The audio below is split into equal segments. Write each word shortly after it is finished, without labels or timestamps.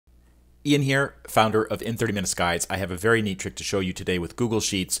Ian here, founder of In 30 Minutes Guides. I have a very neat trick to show you today with Google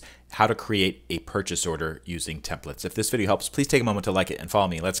Sheets, how to create a purchase order using templates. If this video helps, please take a moment to like it and follow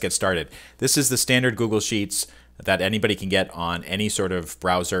me. Let's get started. This is the standard Google Sheets that anybody can get on any sort of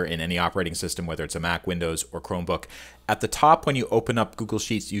browser in any operating system, whether it's a Mac, Windows, or Chromebook. At the top, when you open up Google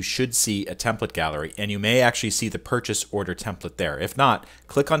Sheets, you should see a template gallery, and you may actually see the purchase order template there. If not,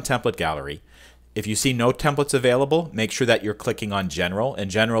 click on Template Gallery. If you see no templates available, make sure that you're clicking on General. And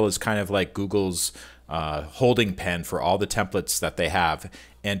General is kind of like Google's holding pen for all the templates that they have.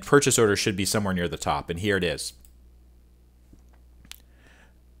 And purchase order should be somewhere near the top. And here it is.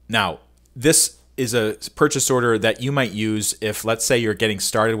 Now, this is a purchase order that you might use if, let's say, you're getting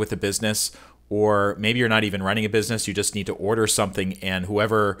started with a business, or maybe you're not even running a business, you just need to order something, and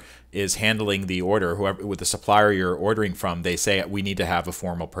whoever is handling the order, whoever with the supplier you're ordering from, they say we need to have a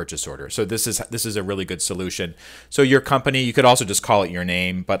formal purchase order. So this is a really good solution. So your company, you could also just call it your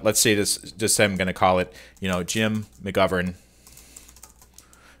name, but let's say this, just say I'm going to call it, Jim McGovern,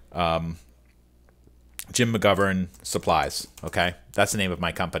 Jim McGovern Supplies. Okay, that's the name of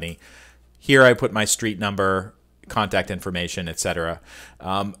my company. Here I put my street number, contact information, etc.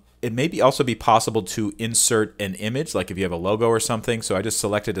 It may also be possible to insert an image, like if you have a logo or something. So I just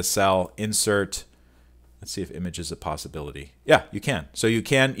selected a cell, insert. Let's see if image is a possibility. Yeah, you can. So you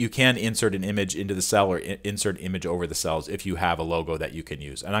can insert an image into the cell or insert image over the cells if you have a logo that you can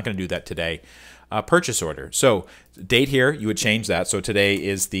use. I'm not going to do that today. Purchase order. So date here, you would change that. So today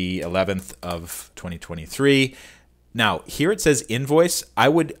is the 11th of 2023. Now, here it says invoice. I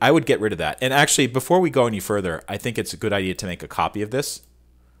would get rid of that. And actually, before we go any further, I think it's a good idea to make a copy of this.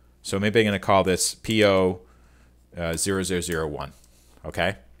 So maybe I'm going to call this PO 0001.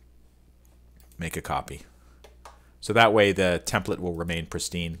 Okay? Make a copy. So that way the template will remain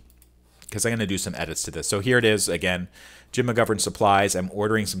pristine, because I'm going to do some edits to this. So here it is again, Jim McGovern Supplies. I'm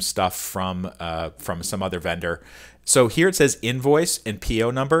ordering some stuff from some other vendor. So here it says invoice and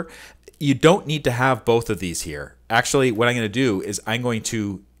PO number. You don't need to have both of these here. Actually, what I'm going to do is I'm going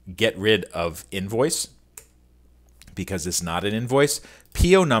to get rid of invoice, because it's not an invoice.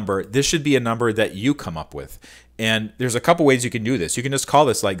 PO number, this should be a number that you come up with. And there's a couple ways you can do this. You can just call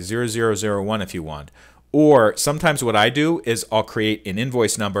this like 0001 if you want. Or sometimes what I do is I'll create an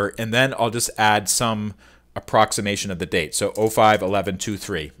invoice number, and then I'll just add some approximation of the date. So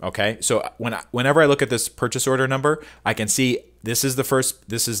 05/11/23. Okay. So whenever I look at this purchase order number, I can see this is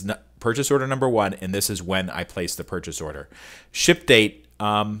purchase order number 1, and this is when I place the purchase order. Ship date,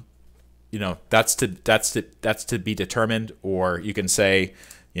 that's to be determined, or you can say,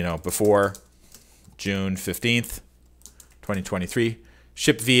 before June 15th, 2023.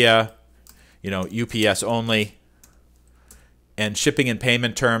 Ship via, UPS only. And shipping and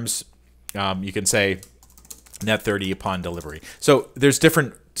payment terms, you can say net 30 upon delivery. So there's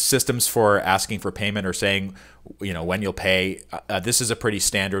different systems for asking for payment or saying, when you'll pay. This is a pretty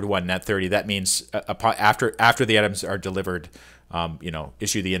standard one, net 30. That means after the items are delivered,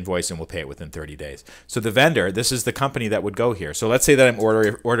 issue the invoice and we'll pay it within 30 days. So the vendor, this is the company that would go here. So let's say that I'm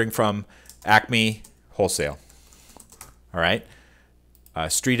ordering from Acme Wholesale. All right.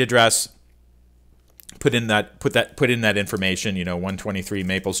 Street address. Put in that information, 123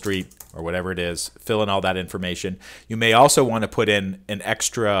 Maple Street or whatever it is. Fill in all that information. You may also want to put in an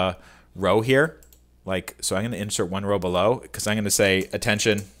extra row here. So I'm going to insert one row below, because I'm going to say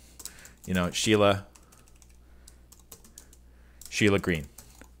attention, Sheila Green.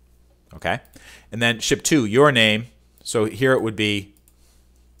 Okay. And then ship to your name. So here it would be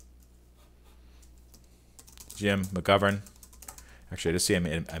Jim McGovern. Actually, I just see I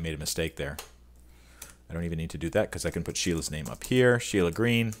made a mistake there. I don't even need to do that, because I can put Sheila's name up here, Sheila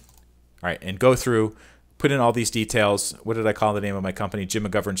Green. All right, and go through, put in all these details. What did I call the name of my company? Jim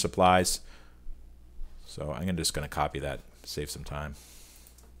McGovern Supplies. So I'm just going to copy that, save some time.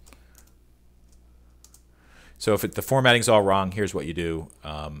 So if the formatting's all wrong, here's what you do.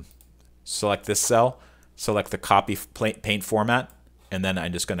 Select this cell, select the copy paint format, and then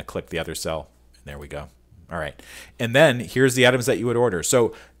I'm just going to click the other cell, and there we go. All right. And then here's the items that you would order.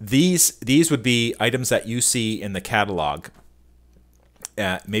 So these would be items that you see in the catalog.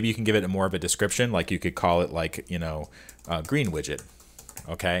 Maybe you can give it more of a description, like you could call it green widget.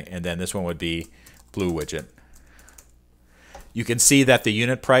 Okay. And then this one would be blue widget. You can see that the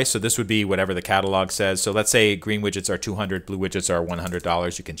unit price, so this would be whatever the catalog says. So let's say green widgets are $200, blue widgets are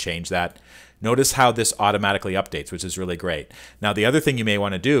 $100. You can change that. Notice how this automatically updates, which is really great. Now, the other thing you may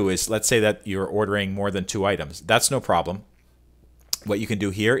want to do is, let's say that you're ordering more than 2 items. That's no problem. What you can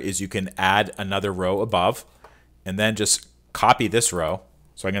do here is you can add another row above, and then just copy this row.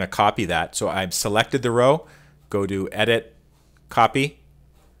 So I'm going to copy that. So I've selected the row, go to Edit, Copy,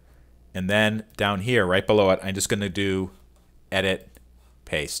 And then down here, right below it, I'm just going to do edit,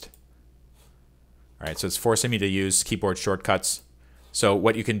 paste. All right, so it's forcing me to use keyboard shortcuts. So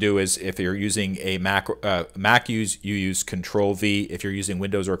what you can do is, if you're using a Mac, you use Control V. If you're using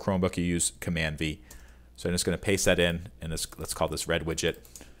Windows or Chromebook, you use Command V. So I'm just going to paste that in, and let's call this red widget.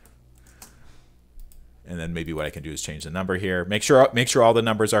 And then maybe what I can do is change the number here. Make sure all the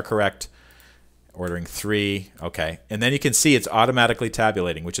numbers are correct. Ordering 3, okay. And then you can see it's automatically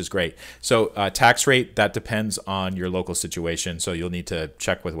tabulating, which is great. So tax rate, that depends on your local situation. So you'll need to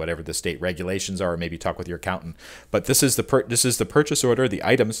check with whatever the state regulations are, or maybe talk with your accountant. But this is the purchase order, the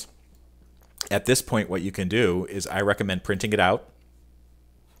items. At this point, what you can do is I recommend printing it out.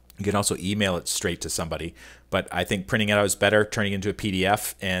 You can also email it straight to somebody, but I think printing it out is better, turning it into a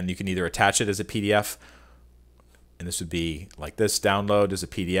PDF, and you can either attach it as a PDF, and this would be like this, download as a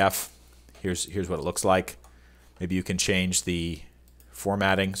PDF. Here's what it looks like. Maybe you can change the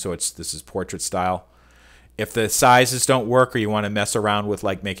formatting so this is portrait style. If the sizes don't work, or you want to mess around with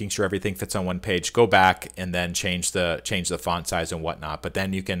like making sure everything fits on one page, go back and then change the font size and whatnot. But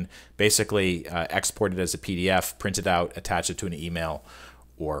then you can basically export it as a PDF, print it out, attach it to an email,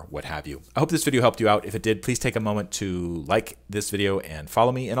 or what have you. I hope this video helped you out. If it did, please take a moment to like this video and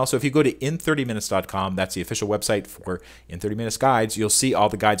follow me. And also, if you go to in30minutes.com, that's the official website for In 30 Minutes Guides, you'll see all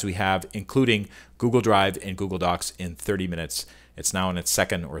the guides we have, including Google Drive and Google Docs in 30 minutes. It's now in its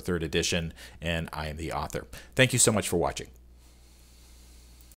 2nd or 3rd edition, and I am the author. Thank you so much for watching.